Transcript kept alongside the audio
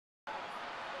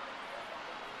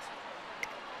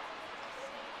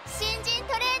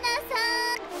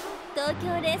東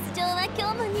京レース場は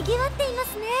今日もにぎわっていま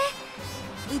すね。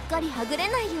うっかりはぐれ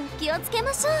ないよう気をつけ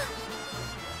ましょ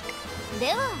う。で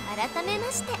は改めま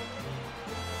して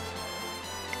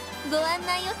ご案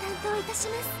内を担当いたし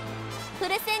ます、プ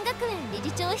レセン学園理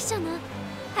事長秘書の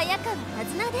早川和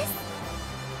奈です。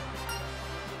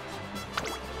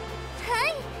は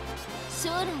い、将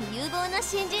来有望な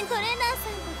新人トレーナーさ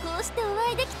んとこうしてお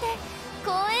会いできて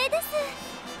光栄です。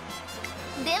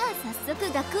では早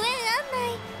速学園案内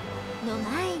の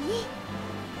前に、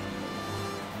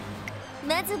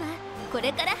まずはこ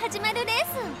れから始まるレー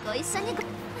スをご一緒に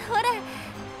ほら、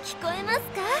聞こえます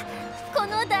か、こ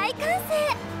の大歓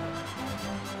声。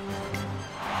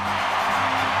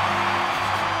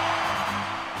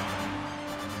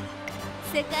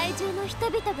世界中の人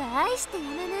々が愛してや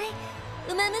まない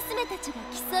ウマ娘たちが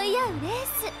競い合うレー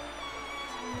ス。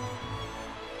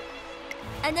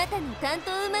あなたの担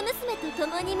当ウマ娘と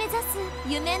共に目指す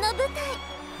夢の舞台、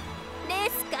レ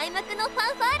ース開幕のフ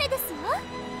ァンファーレですよ。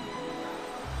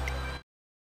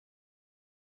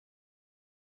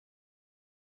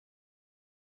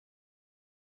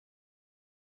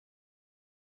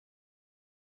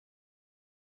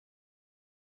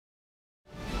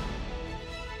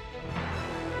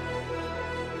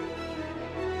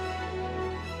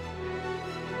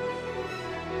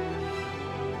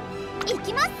行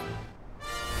きます。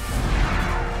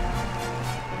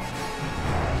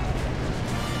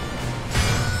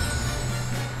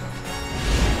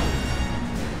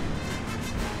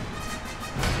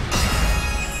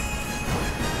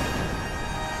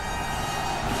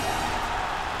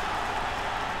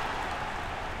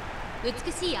美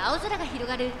しい青空が広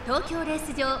がる東京レー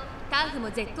ス場、ターフも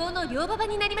絶好の良馬場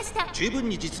になりました。十分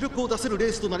に実力を出せるレ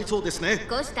ースとなりそうですね。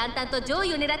虎視眈々と上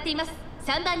位を狙っています。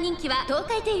3番人気は東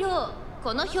海帝王、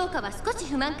この評価は少し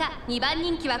不満か。2番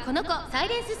人気はこの子サイ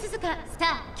レンス鈴鹿。スター、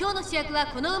今日の主役は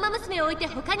この馬娘を置いて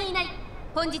他にいない。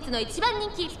本日の1番人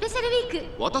気スペシャルウィ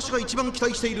ーク、私が一番期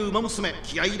待している馬娘、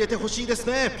気合い入れてほしいです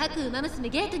ね。各馬娘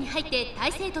ゲートに入って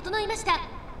体勢整いました。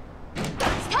ス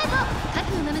タート。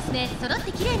各馬娘揃っ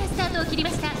て綺麗なスタートを切りま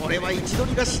した。これは位置取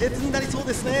りが熾烈になりそう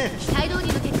ですね。期待通り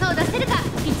の結果を出せるか。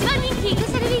1番人気スペ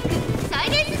シャルウィークサ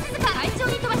イレンス鈴鹿、快調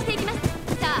に飛ばしていきます。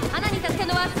さあ花に立った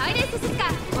のはサイレンス鈴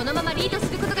鹿、このままリードす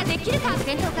ることができるか。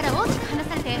先頭から大きく離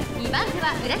されて2番手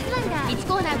はグラスワンダー、1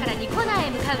コーナーから2コーナー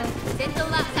へ向かう。先頭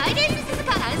はサイレンス鈴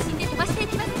鹿、安心で飛ばしてい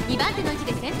きます。2番手の位置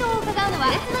で先頭を伺うのは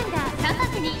グラスワンダー、3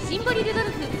番手にシンボリルド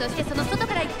ルフ、そしてその外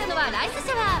から行ったのはライス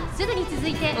シャワー。すぐに続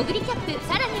いてオグリキャップ、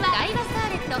さらにはダイワスター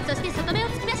レット、そして外目を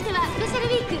つきましてはスペシャル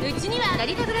ウィーク、内には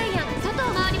成田ブライアン、外を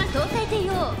回ります東海帝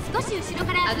王、少し後ろ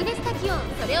からアグネスタキオン、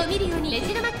それを見るようにメ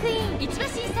ジロマックイーン、一馬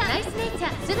審査ナイスネイチャ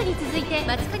ー、すぐに続いて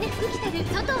松金福来たる、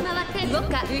外を回ってウォ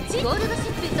ッカ、内ゴールドシ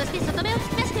ップ、そして外目をつ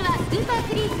きましてはスーパー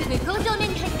クリーズ、向こう上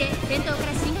面に入って先頭か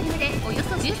らしんがりまでおよ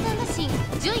そ13馬身、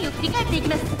順位を振り返っていき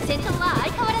ます。先頭は相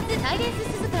変わらずサイレンス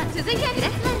鈴鹿、続いてはグラ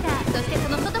スワンダー、そしてそ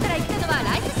の外から行ったのは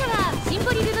ライスシャワー、シン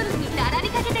ボリルドルフ、並び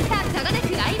かけてきたサガネ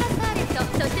クダイワスターレット、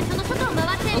そしてその外を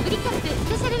回ってオグリキャップ、ス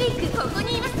ペシャルウィーク、ここ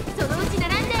にいます。そのうち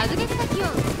並んでアグネスタキオン、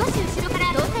少し後ろから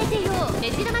東海帝王、メ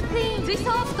ジロマックイーン追走、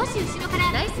少し後ろか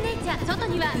らナイスネイチャー、外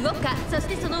にはウォッカ、そし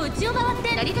てその内を回っ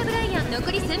て成田ブライアン、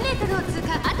残り1000メートルを通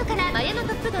過。後からマヤの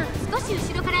トップガン、少し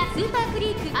後ろからスーパーク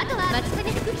リーク、あとは松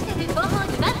金福来たる、後方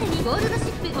2番手にゴールドシ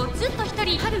ップ、ポツンと1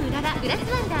人春うらら、グラス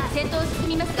ワンダー、先頭を進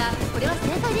みますが、これは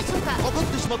正解でしょうか。当たっ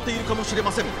てしまっているかもしれ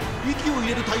ません。息を入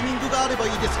れるタイミングがあればい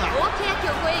いですが、大欅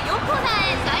を越え4コーナ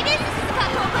ーへサイレンス鈴鹿、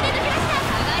ここで抜け出した。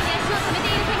互いに足を止めて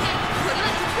いる展開、これは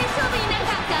直線勝負になる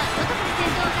か。さあ外から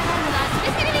先頭を伺うのはスペ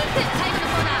シャルウィーク、最後の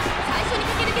コーナー、最初に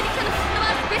駆け抜けてきたのは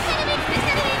スペシャルウィーク、スペシャ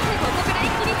ルウィーク、ここから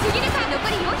一気にちぎるか。残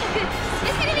り400、スペ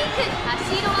シャルウィーク、足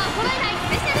色は衰えないス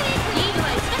ペシャルウィーク、リードは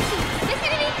1馬身、スペシャ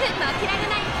ルウィーク、負けられ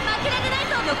ない負けられない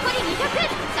と、残り200、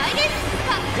サイレンス鈴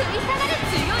鹿、食い下がる、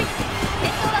強い。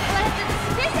先頭は変わらずス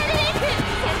ペシャルウィーク、先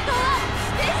頭はス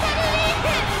ペシャルウィーク、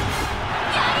や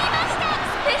りました。ス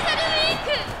ペシャルウィー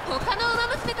ク、他の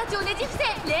馬娘たちをねじ伏せ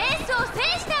レースを制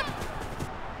した。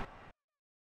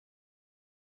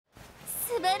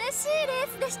素晴らしいレー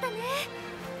スでしたね。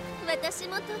私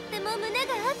もとっても胸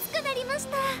が熱くなりまし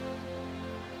た。さ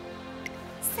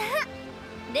あ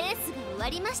レースが終わ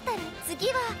りましたら次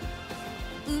は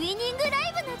ウイニングライ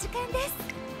ブの時間です。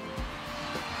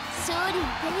勝利を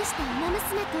手にした馬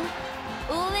娘と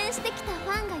応援してきたフ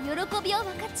ァンが喜びを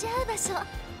分かち合う場所、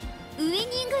ウイニン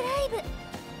グライブ。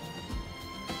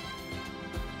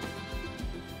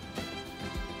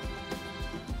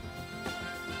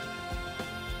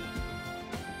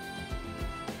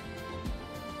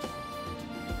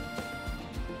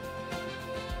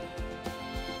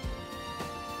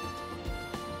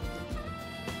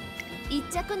一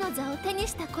着の座を手に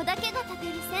した子だけが立て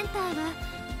るセンターは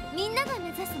みんなが目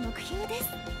指す目標です。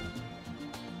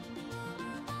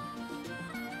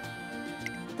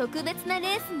特別な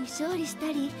レースに勝利し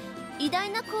たり偉大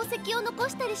な功績を残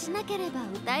したりしなければ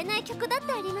歌えない曲だっ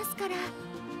てありますから、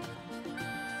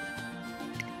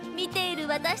見ている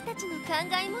私たちの考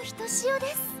えもひとしお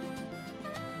です。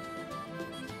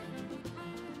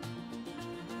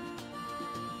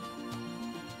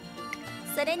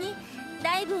それに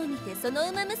ライブを見てその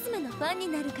馬娘のファンに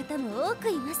なる方も多く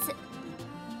います。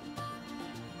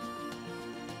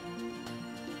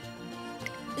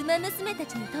馬娘た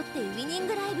ちにとってウイニン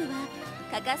グライブは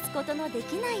欠かすことので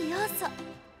きない要素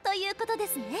ということで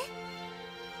すね。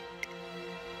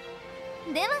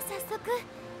では早速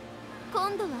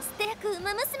今度は捨て役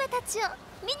馬娘たちを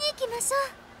見に行きましょう。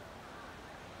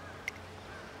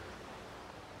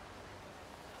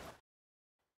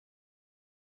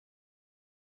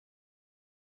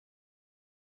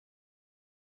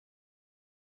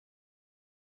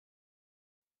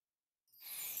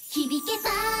響けファ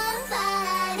ンファ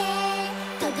ーレ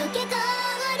届けゴー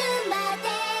ルまで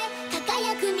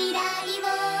輝く未来を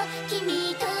君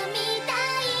と見た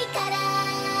いから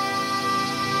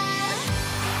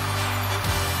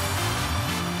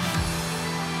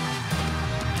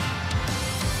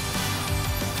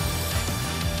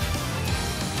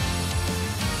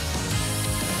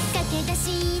駆け出し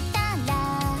たら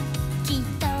きっ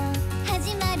と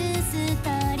始まるスト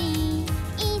ーリ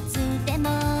ーいつでも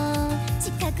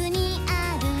近くにあ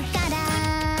るから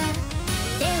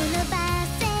手を伸ば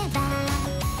せば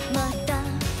もっと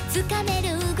掴める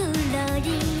グローリ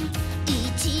ー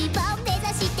一番目指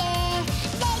して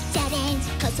チャレンジ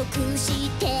加速し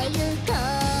てゆこう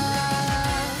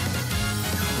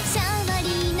勝利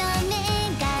の女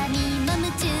神も夢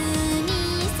中に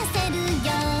させるよ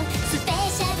スペ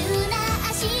シャルな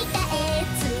明日へ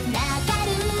つながる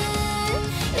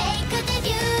メイクデ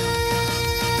ビュ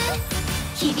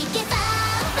ー響けば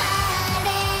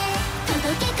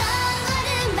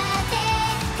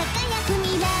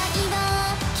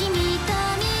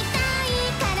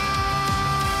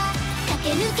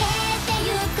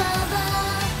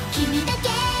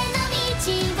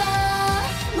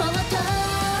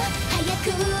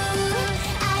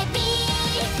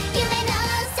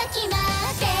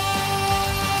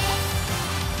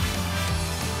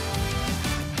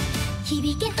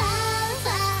響けファンフ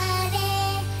ァーレ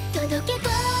届けゴ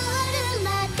ールま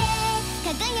で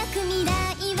輝く未来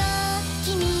を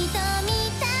君と見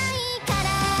たいから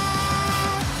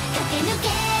駆け抜け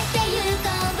てゆこ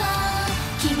う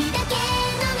君だけ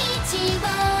の道を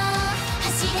走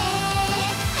れ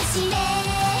走れ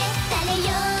誰よ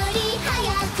り早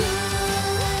く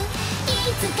い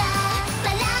つか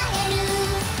笑える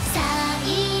最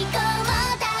高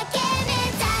だけ目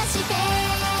指して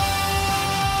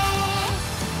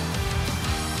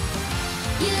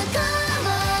行こう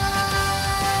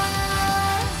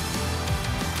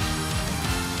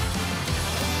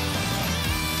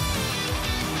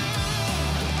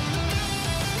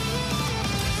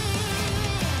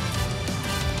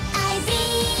I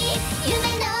believe 夢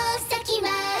の先ま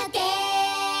で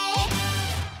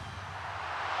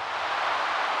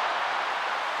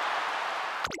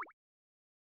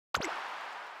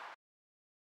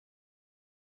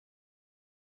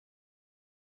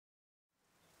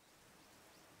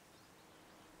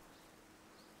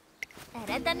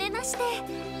改めまして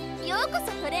ようこ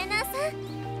そトレーナーさん。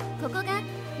ここが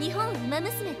日本ウマ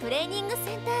娘トレーニング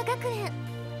センター学園。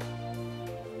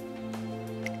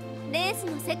レース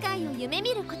の世界を夢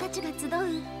見る子たちが集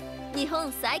う日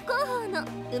本最高峰の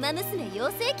ウマ娘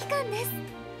養成機関です。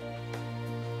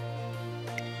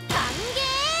歓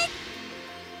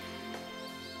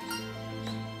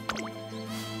迎。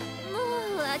も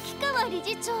う秋川理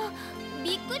事長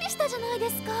びっくりしたじゃないで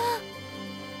すか。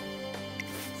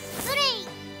失礼。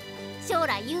将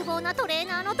来有望なトレー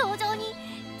ナーの登場に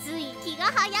つい気が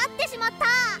はやってしまった。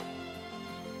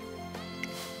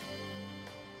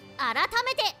改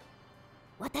めて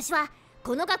私は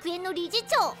この学園の理事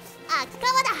長秋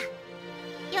川だ。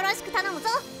よろしく頼むぞ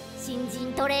新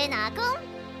人トレーナーくん。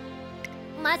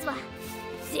まずは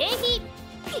ぜひ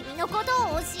君のこと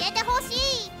を教えてほ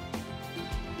しい。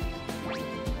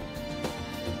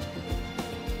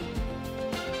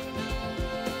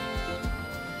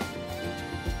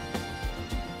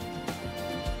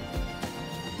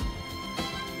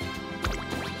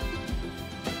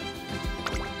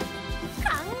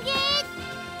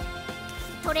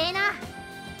トレーナー、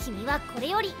君はこれ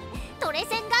よりトレ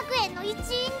セン学園の一員だ。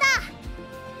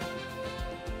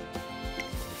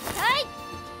はい、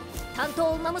担当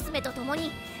ウマ娘と共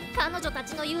に彼女た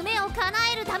ちの夢を叶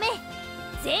えるため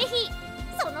ぜひ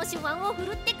その手腕を振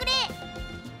るってくれ。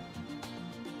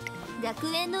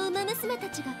学園の馬娘た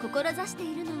ちが志して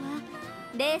いるのは、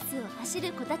レースを走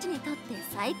る子たちにとって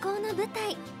最高の舞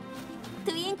台、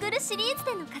トゥインクルシリーズ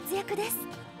での活躍です。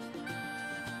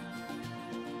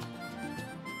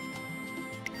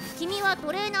君は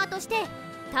トレーナーとして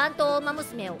担当馬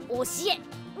娘を教え、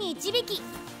導き、支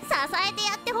えて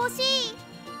やってほしい。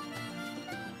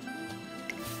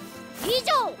以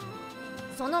上、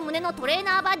その胸のトレー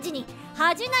ナーバッジに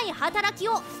恥じない働き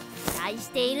を期待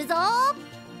しているぞ。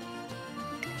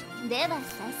では早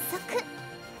速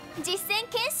実践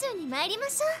研修に参りま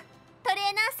しょう、トレー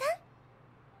ナーさ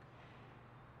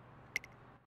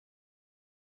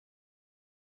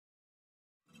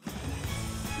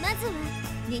ん。まずは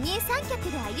二人三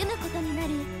脚で歩むことにな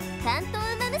る担当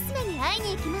馬娘に会い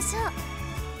に行きましょう。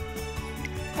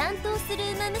担当す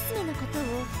る馬娘のことを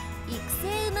育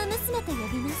成馬娘と呼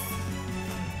びます。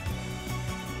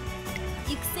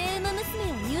育成馬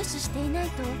娘を入手していない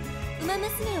と馬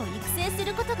娘を育成す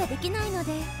ることができないの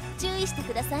で注意して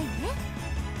くださいね。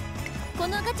こ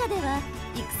のガチャでは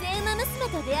育成馬娘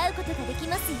と出会うことができ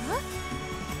ますよ。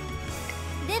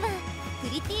ではプ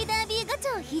リティダービーガチ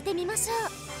ャを引いてみましょう。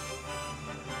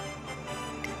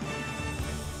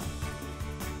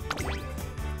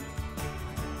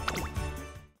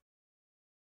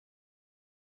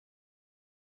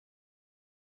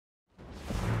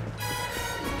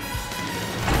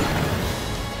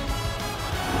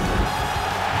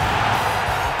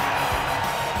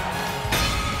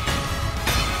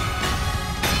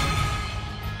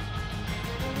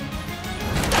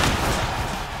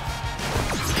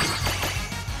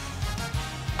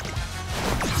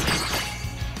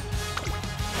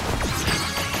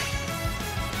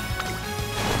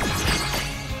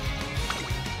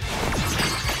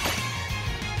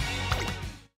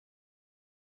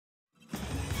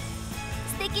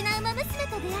素敵な馬娘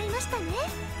と出会いましたね。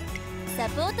サ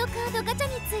ポートカードガチャ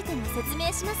についても説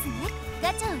明しますね。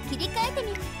ガチャを切り替えて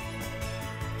みる。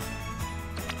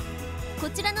こ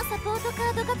ちらのサポートカ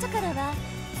ードガチャからは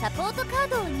サポートカー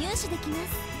ドを入手できま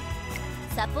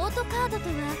す。サポートカードと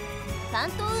は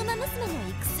担当馬娘の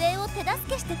育成を手助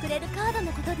けしてくれるカード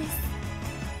のことです。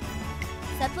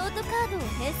サポートカードを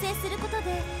編成すること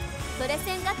でトレ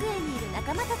セン学園にいる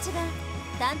仲間たちが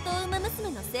担当馬娘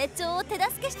の成長を手助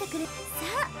けしてくれる。さ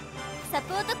あサ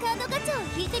ポートカードガチャ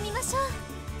を引いてみましょう。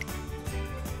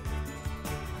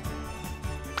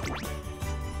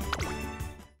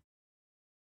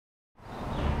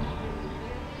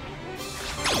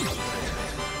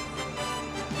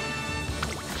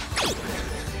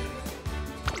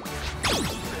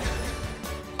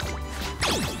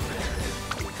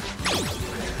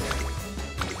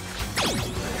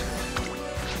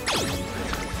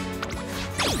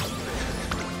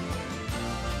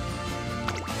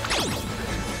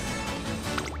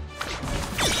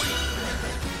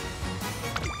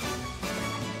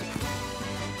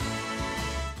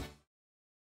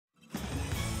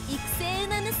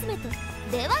娘と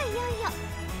ではいよいよ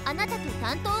あなたと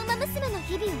担当馬娘の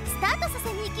日々をスタートさ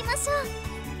せに行きましょう。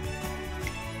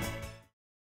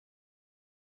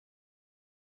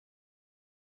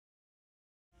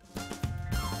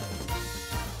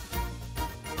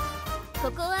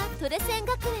ここはトレセン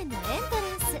学園のエントラ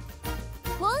ンス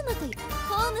ホームという、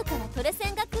ホームからトレセ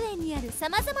ン学園にあるさ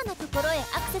まざまなところへ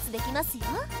アクセスできますよ。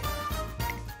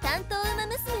担当馬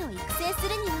娘を育成す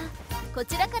るにはこ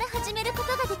ちらから始めるこ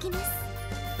とができます。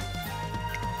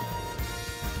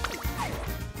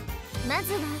ま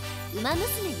ずは馬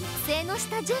娘育成の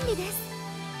下準備です。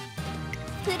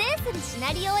プレイするシ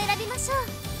ナリオを選びましょう。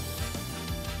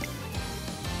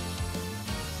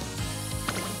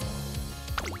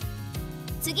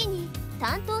次に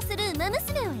担当する馬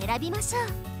娘を選びましょう。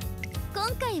今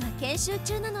回は研修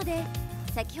中なので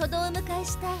先ほどお迎え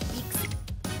した育成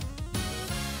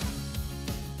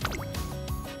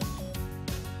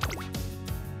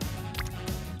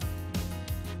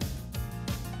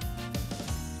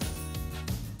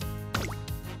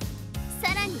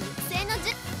さらに育成の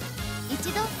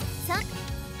一度3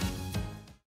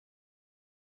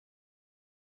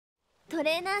ト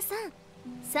レーナーさん、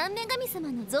三女神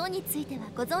様の像については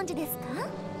ご存知ですか？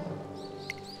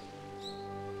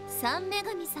三女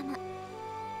神様、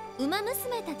馬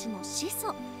娘たちの始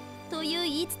祖という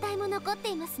言い伝えも残っ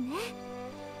ていますね。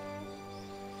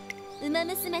馬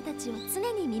娘たちを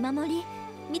常に見守り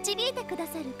導いてくだ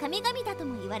さる神々だと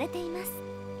も言われています。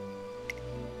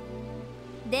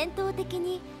伝統的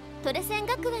にトレセン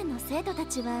学園の生徒た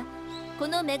ちはこ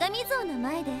の女神像の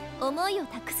前で思いを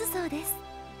託すそうです。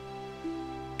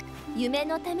夢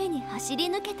のために走り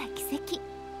抜けた奇跡、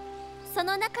そ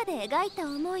の中で描いた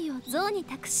思いを象に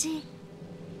託し、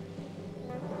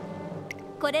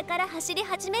これから走り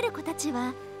始める子たち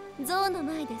は象の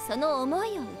前でその思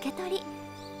いを受け取り、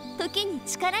時に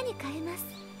力に変えます。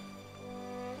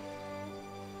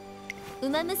ウ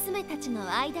マ娘たち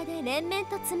の間で連綿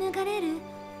と紡がれる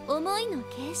思いの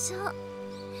継承、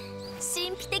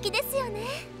神秘的ですよね。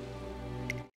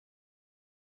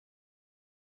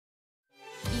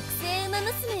育成ウマ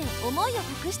娘へ思いを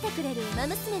託してくれるウマ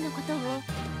娘のことを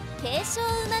継承ウ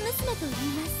マ娘と言い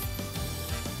ます。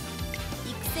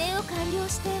育成を完了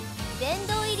して殿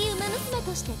堂入りウマ娘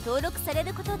として登録され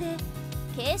ることで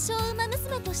継承ウマ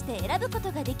娘として選ぶこ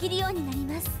とができるようになり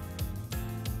ます。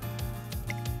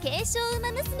継承ウ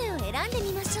マ娘を選んで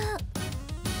みましょう。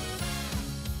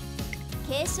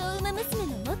継承ウマ娘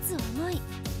の持つ思い、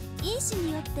因子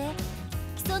によって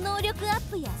基礎能力アッ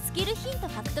プやスキルヒント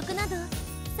獲得など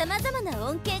さまざまな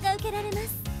恩恵が受けられます。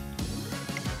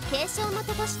継承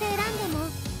元として選んでも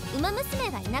ウマ娘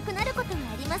がいなくなることは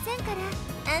ありませんか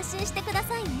ら安心してくだ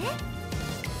さいね。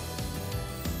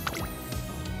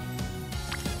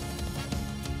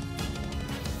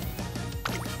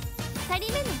2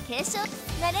人目の継承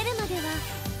慣れるまでは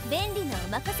便利なお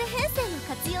まかせ編成も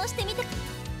活用してみて。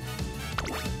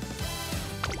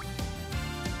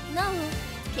なお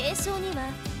継承には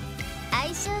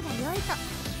相性が良いと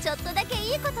ちょっとだけ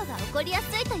いいことが起こりや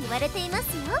すいと言われていま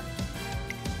すよ。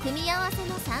組み合わせ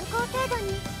の参考程度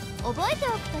に覚えて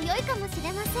おくと良いかもし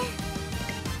れません。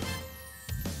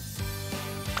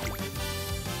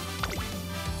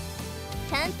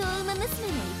担当ウマ娘の育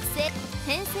成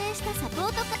編成したサポー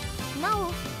トかな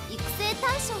お育成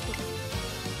対象と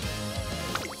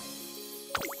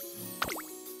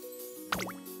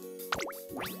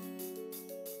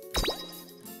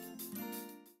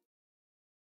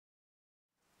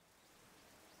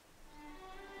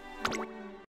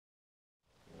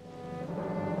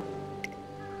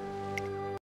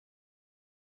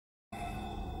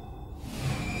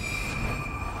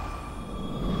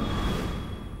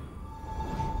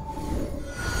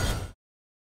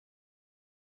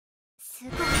すご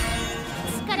い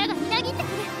力がみなぎってくる。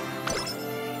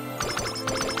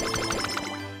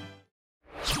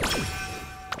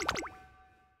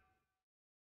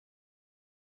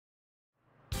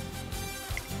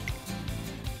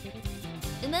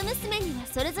ウマ娘には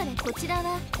それぞれこちらは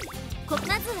まず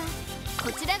は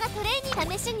こちらがトレーニン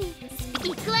グ試しに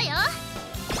行くわよ。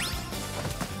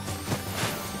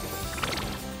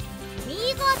見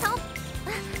事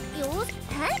よし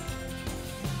はい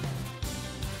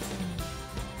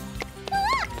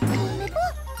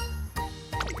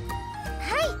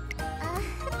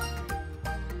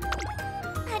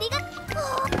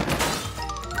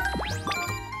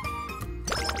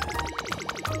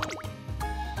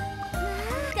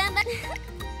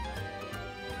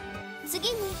次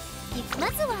に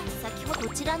まずは先ほど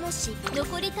こちらの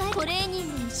残りたいトレーニン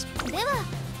グのでは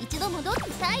一度戻って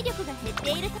体力が減っ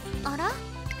ているあらさ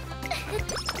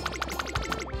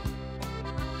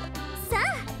あ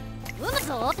うむ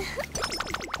ぞ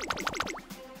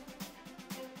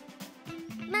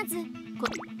まず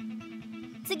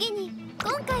次に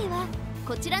今回は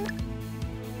こちらの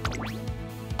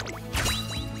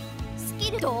ス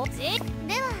キルでは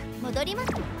戻りま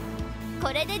す。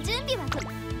これで準備は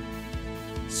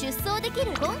出走でき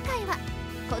る。今回は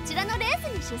こちらのレース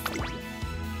に出走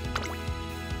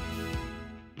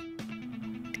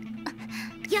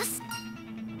よし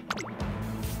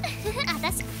あ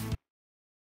たしこ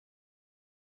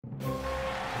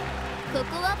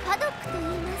こはパドックと言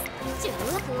います。注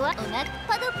目は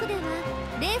パドックでは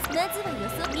レースまずは予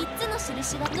想3つの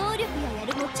印は能力やや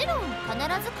るもちろん必ず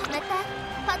また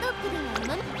パドックでは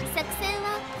作戦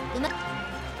は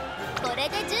これ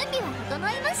で準備は整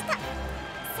いました。さ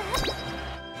あ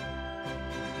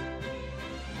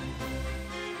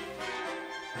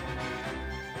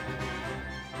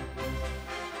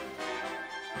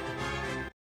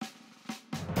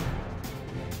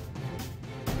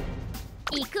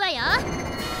行くわよ。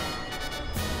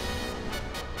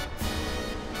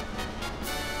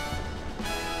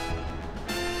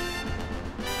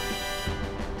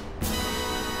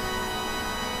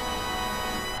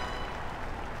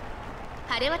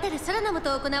晴れ渡る空の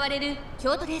下行われる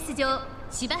京都レース場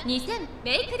芝2000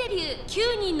メイクデビュー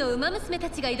9人のウマ娘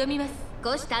たちが挑みます。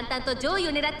虎視眈々と上位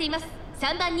を狙っています。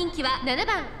3番人気は7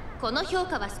番、この評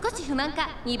価は少し不満か。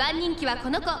2番人気はこ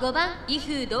の子。5番、威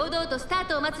風堂々とスター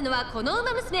トを待つのはこのウ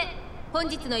マ娘。本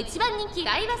日の1番人気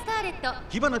ガイワスターレット。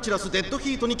火花散らすデッド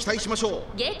ヒートに期待しましょ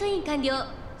う。ゲートイン完了。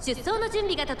出走の準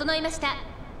備が整いました。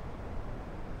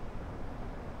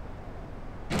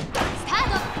スター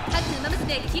ト。各ウマ娘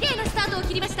で綺麗なスタートを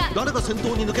切りました。誰が先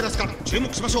頭に抜け出すか注目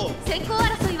しましょう。先行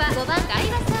争いは5番ダイ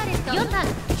ワスターレット、4番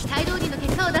期待通りの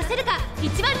結果を出せるか。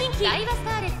1番人気ダイワス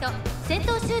ターレット、先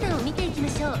頭集団を見ていきま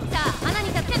しょう。さあ花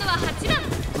に立ったのは8番、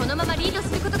このままリード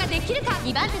することができるか。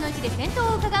2番手の位置で先頭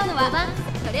を伺うのは5番、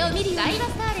それを見るダイワ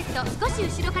スターレット、少し後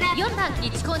ろから4番、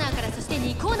1コーナーからそして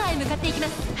2コーナーへ向かっていきま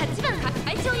す。8番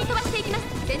快調に飛ばしていきます。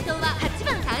先頭は8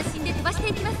番単身で飛ばして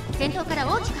いきます。先頭から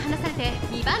大きく離されて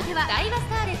2番手はダイワス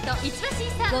ターレット、1馬身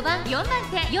差。5番4番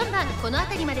手4番、この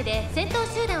辺りまでで先頭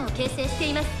集団を形成して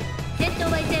います。先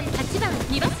頭は依然8番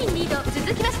2馬身リード、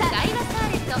続きましたダイワスタ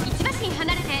ーレット、1馬身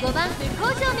離れて5番向こ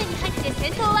う正面に入って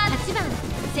先頭は8番、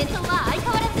先頭は相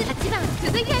変わらず8番、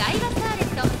続いてダイワスターレ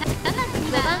ット、3番手に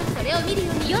は5番、それを見る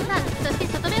ように4番、そして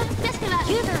外目を突き出しては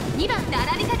9番2番、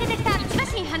並びかけてきた。1馬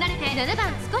身離れて7番、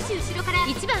少し後ろから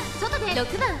1番、外で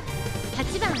6番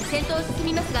8番、先頭を進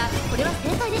みますがこれは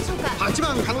正解でしょうか。8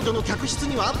番彼女の客室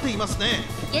には合っていますね。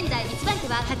現在1番手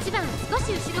は8番、少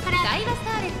し後ろからダイワス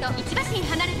ターレット、1馬身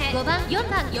離れて5番4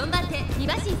番4番手、2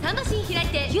馬身3馬身開い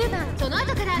て9番、その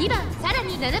後から2番、さら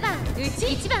に7番内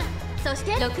1番、そし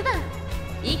て6番、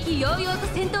意気揚々と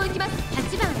先頭行きます。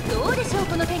8番どうでしょう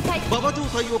この展開。馬場状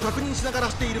態を確認しながら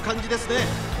している感じですね。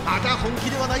まだ本気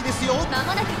ではないですよ。ま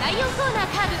もなく第4コーナー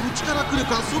カーブ、内から来る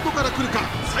か外から来るか、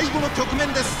最後の局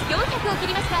面です。400を切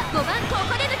りました。5番こ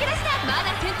こで抜け出した。まだ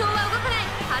先頭は動かない。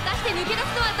果たして抜け出す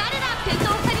のは誰だ。先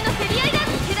頭2人の競り合いだ。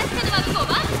抜け出したのは5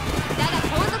番だが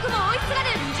後続も追いすが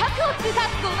る。200を通過。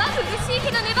5番苦しい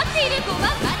けど粘っている。5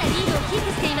番まだリードをキー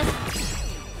プしています。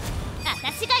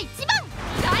私が1番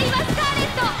ダイワスターレ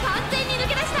ット、完全に抜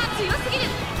け出した。強すぎる。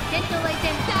先頭は依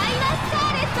然ダイワスタ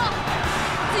ーレット、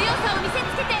強さを見せ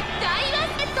つけてダイワ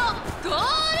スレットゴー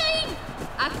ルイン。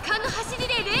圧巻の走り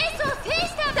でレースを制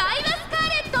したダイワスカー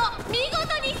レット、見事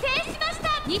に制しました。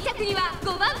2着には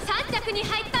5番、3着に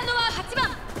入ったのは8番。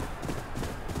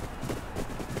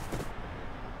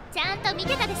ちゃんと見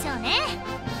てたでしょうね。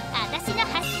私の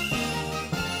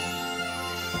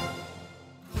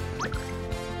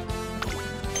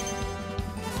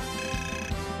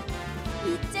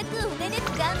1着おめで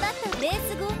とう。頑張ったレー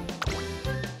ス後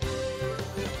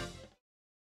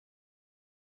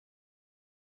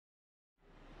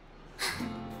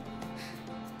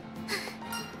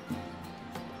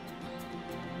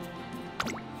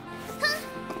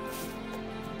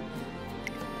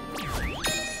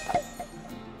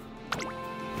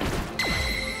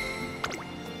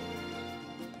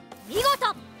見事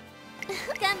頑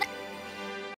張っ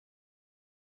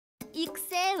育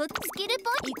成をスキルポ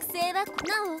イント。育成はな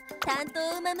お担当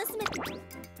馬娘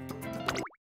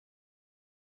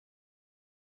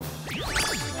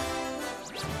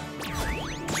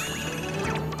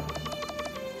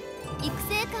育成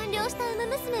完了した馬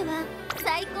娘は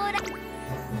最高ら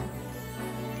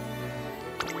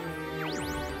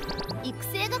育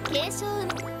成が継承馬。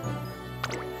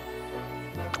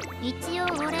一応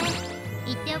お礼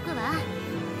言っておくわ。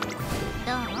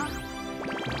どうも。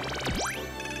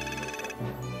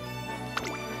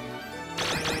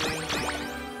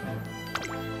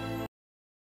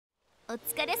お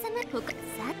疲れ様。さ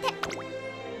て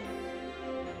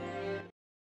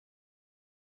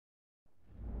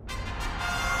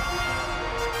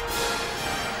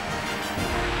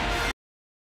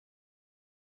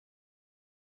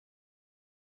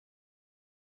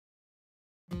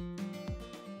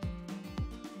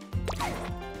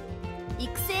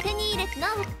育成手に入れな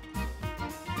お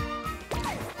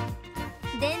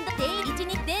電動定位置に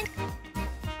電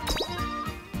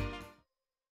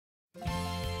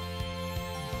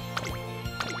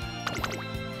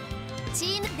チ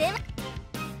ームでは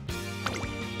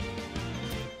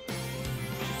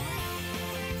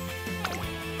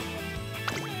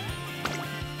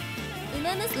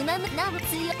馬むなお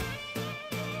強い。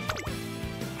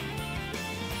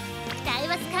ダイ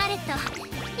ワスカーレット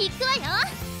行くわよ。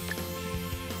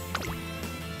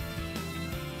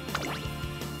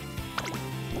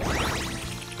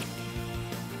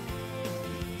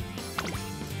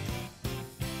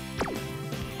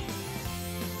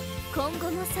今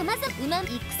後もさまざま馬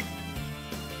育成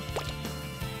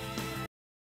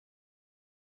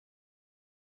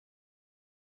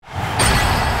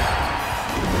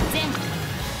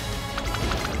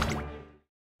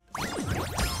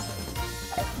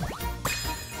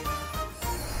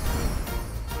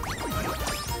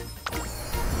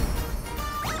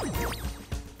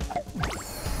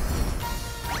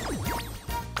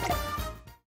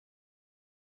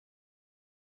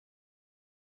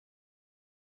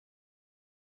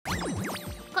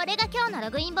これが今日の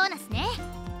ログインボーナスね。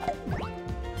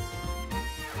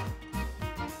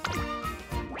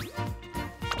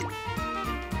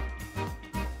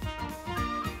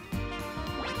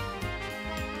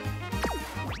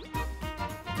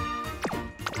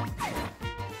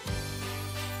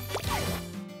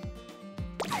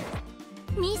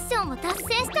ミッションを達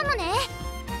成したのね。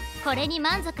これに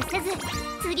満足せず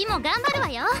次も頑張るわ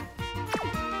よ。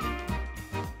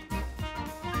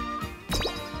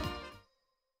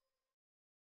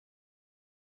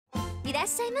いらっ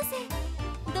しゃいませ。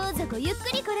どうぞごゆっ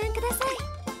くりご覧くださ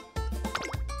い。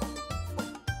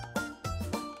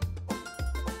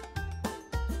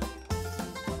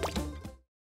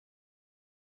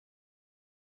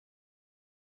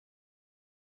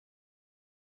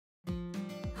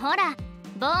ほら、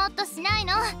ぼーっとしない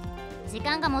の。時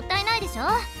間がもったいないでしょ。